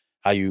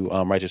how you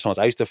write your songs.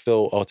 I used to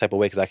feel all type of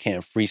way because I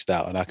can't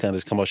freestyle and I couldn't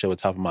just come up shit with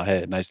the top of my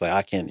head. And I was like,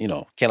 I can't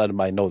let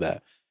anybody know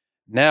that.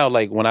 Now,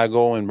 like, when I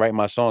go and write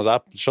my songs, I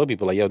show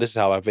people, like, yo, this is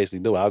how I basically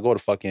do it. I'll go to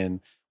fucking,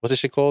 what's this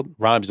shit called?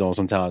 Rhyme Zone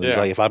sometimes. Yeah. It's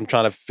like, if I'm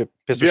trying to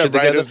put some shit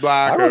together,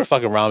 I go to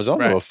fucking Rhyme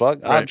Zone. I don't give a fuck.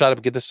 I'm trying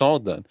to get the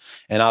song done.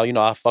 And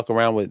I'll fuck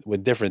around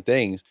with different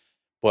things.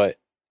 But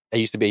it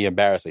used to be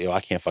embarrassed, like, yo,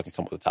 I can't fucking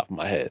come up with the top of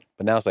my head.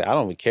 But now it's like, I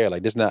don't even care.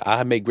 Like,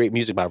 I make great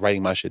music by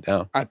writing my shit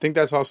down. I think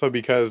that's also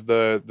because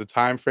the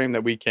time frame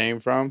that we came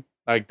from,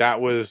 like,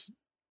 that was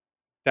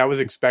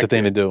expected. The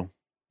thing to do.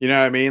 You know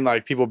what I mean?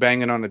 Like, people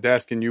banging on the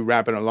desk and you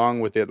rapping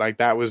along with it. Like,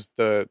 that was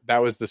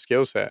the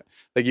skill set.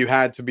 Like, you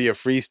had to be a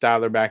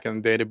freestyler back in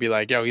the day to be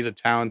like, yo, he's a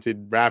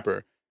talented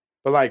rapper.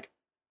 But, like,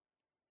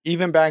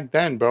 even back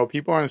then, bro,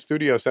 people are in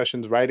studio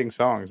sessions writing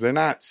songs. They're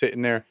not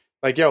sitting there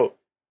like, yo,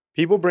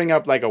 people bring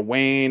up, like, a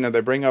Wayne, or they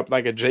bring up,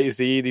 like, a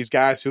Jay-Z, these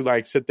guys who,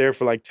 like, sit there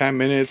for, like, 10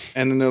 minutes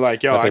and then they're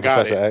like, yo, I got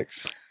Professor it.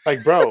 X.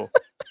 Like, bro,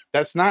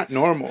 That's not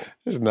normal.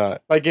 It's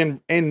not. Like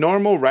in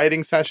normal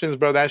writing sessions,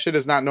 bro, that shit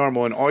is not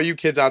normal. And all you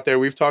kids out there,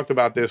 we've talked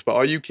about this, but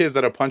all you kids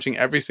that are punching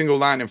every single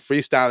line and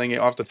freestyling it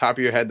off the top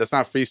of your head, that's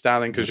not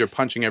freestyling because you're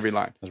punching every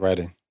line. That's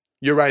writing.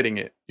 You're writing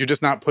it. You're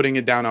just not putting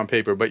it down on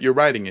paper, but you're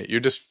writing it. You're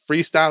just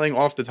freestyling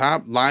off the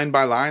top, line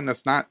by line.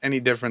 That's not any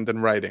different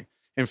than writing.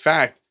 In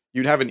fact,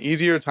 you'd have an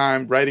easier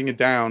time writing it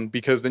down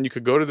because then you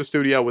could go to the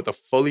studio with a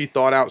fully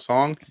thought out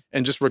song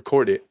and just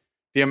record it.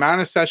 The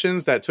amount of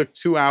sessions that took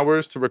 2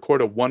 hours to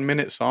record a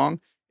 1-minute song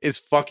is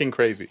fucking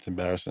crazy. It's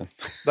embarrassing.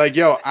 Like,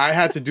 yo, I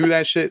had to do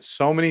that shit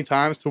so many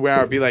times to where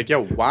I'd be like,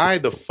 yo, why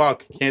the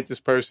fuck can't this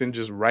person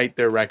just write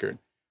their record?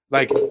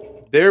 Like,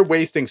 they're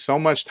wasting so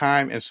much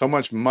time and so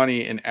much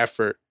money and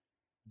effort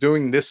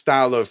doing this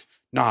style of,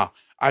 nah,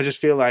 I just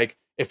feel like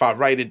if I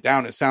write it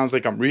down, it sounds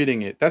like I'm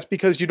reading it. That's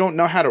because you don't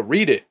know how to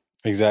read it.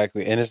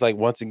 Exactly. And it's like,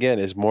 once again,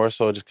 it's more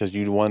so just because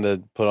you want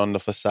to put on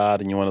the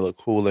facade and you want to look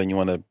cooler and you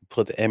want to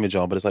put the image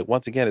on. But it's like,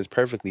 once again, it's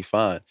perfectly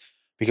fine.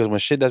 Because when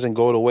shit doesn't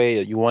go the way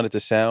that you want it to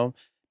sound,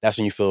 that's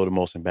when you feel the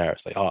most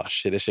embarrassed. Like, oh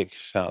shit, this shit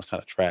sounds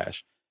kind of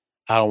trash.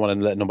 I don't want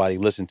to let nobody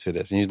listen to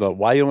this. And you're like,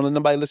 why you don't want to let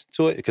nobody listen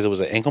to it? Because it was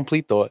an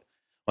incomplete thought.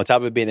 On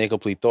top of it being an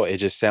incomplete thought, it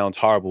just sounds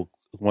horrible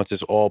once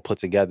it's all put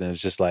together. And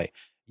it's just like,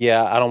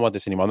 yeah, I don't want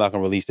this anymore. I'm not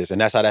going to release this. And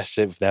that's how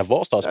that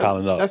vault starts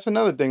piling up. That's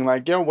another thing.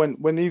 Like, yo,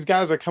 when these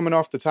guys are coming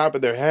off the top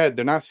of their head,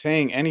 they're not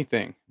saying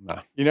anything.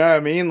 Nah. You know what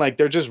I mean? Like,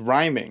 they're just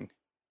rhyming.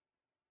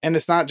 And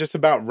it's not just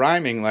about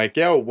rhyming. Like,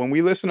 yo, when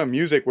we listen to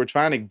music, we're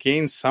trying to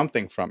gain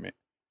something from it.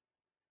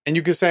 And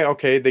you could say,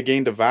 okay, they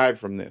gained a vibe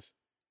from this.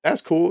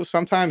 That's cool.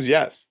 Sometimes,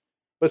 yes.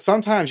 But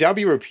sometimes y'all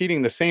be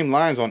repeating the same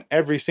lines on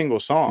every single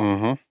song.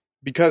 Mm-hmm.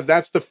 Because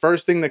that's the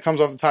first thing that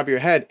comes off the top of your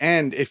head.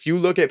 And if you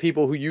look at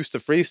people who used to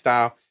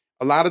freestyle,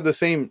 a lot of the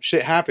same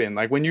shit happened.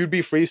 Like when you'd be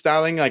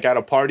freestyling like at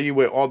a party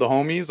with all the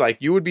homies, like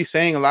you would be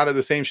saying a lot of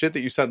the same shit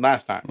that you said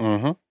last time.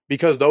 Mm-hmm.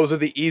 Because those are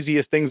the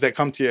easiest things that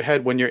come to your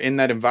head when you're in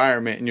that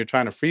environment and you're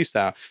trying to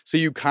freestyle. So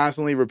you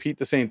constantly repeat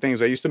the same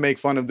things. I used to make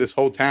fun of this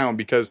whole town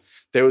because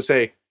they would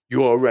say,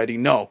 you already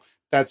know.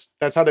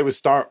 That's how they would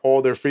start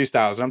all their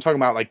freestyles. And I'm talking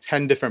about like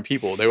 10 different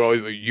people. They were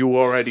always like, you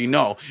already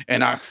know.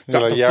 And I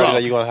got the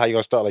flow. How you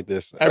gonna start like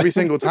this? Every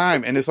single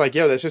time. And it's like,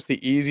 yo, that's just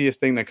the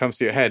easiest thing that comes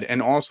to your head.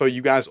 And also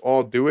you guys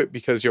all do it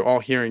because you're all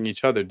hearing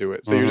each other do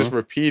it. So you're just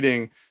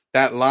repeating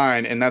that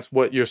line and that's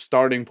what your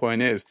starting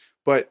point is.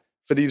 But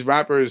for these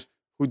rappers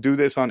who do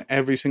this on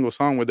every single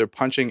song where they're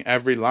punching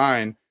every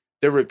line,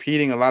 they're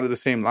repeating a lot of the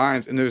same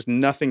lines and there's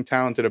nothing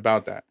talented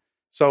about that.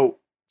 So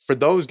for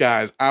those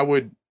guys, I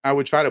would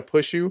try to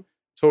push you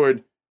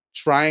toward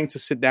trying to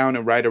sit down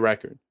and write a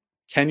record.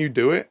 Can you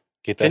do it?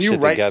 Can you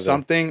write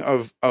something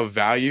of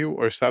value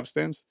or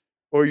substance?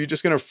 Or are you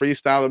just going to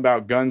freestyle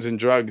about guns and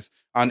drugs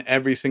on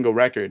every single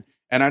record?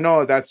 And I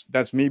know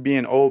that's me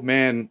being old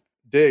man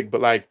Dig,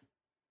 but like,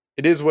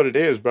 it is what it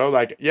is, bro.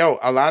 Like, yo,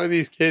 a lot of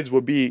these kids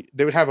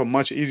they would have a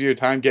much easier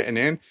time getting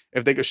in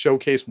if they could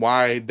showcase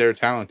why they're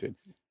talented,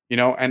 you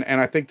know? And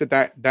I think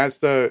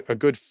that's a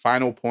good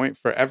final point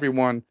for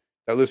everyone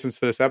that listens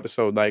to this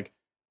episode. Like,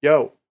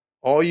 yo,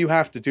 all you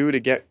have to do to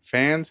get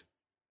fans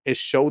is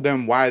show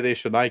them why they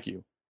should like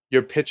you.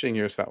 You're pitching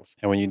yourself.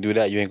 And when you do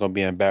that, you ain't going to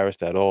be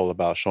embarrassed at all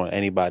about showing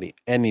anybody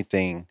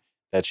anything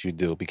that you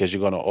do because you're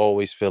going to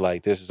always feel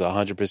like this is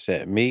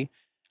 100% me.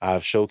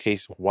 I've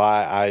showcased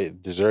why I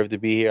deserve to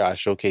be here. I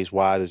showcase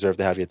why I deserve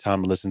to have your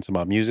time to listen to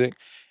my music.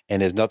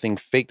 And there's nothing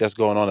fake that's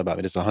going on about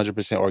it. It's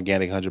 100%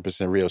 organic,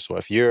 100% real. So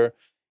if you're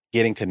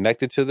getting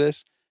connected to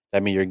this,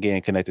 that means you're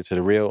getting connected to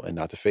the real and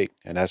not the fake.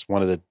 And that's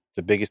one of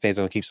the biggest things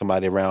that will keep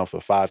somebody around for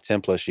 5,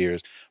 10 plus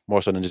years,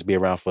 more so than just be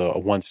around for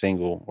one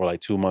single or like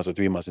 2 months or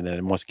 3 months. And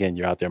then once again,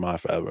 you're out there mind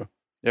forever.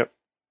 Yep.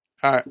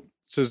 All right.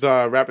 This is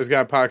Rappers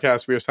Guide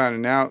Podcast. We are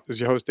signing out. This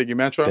is your host, Diggy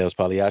Metro. Dales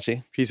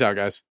Pagliacci. Peace out, guys.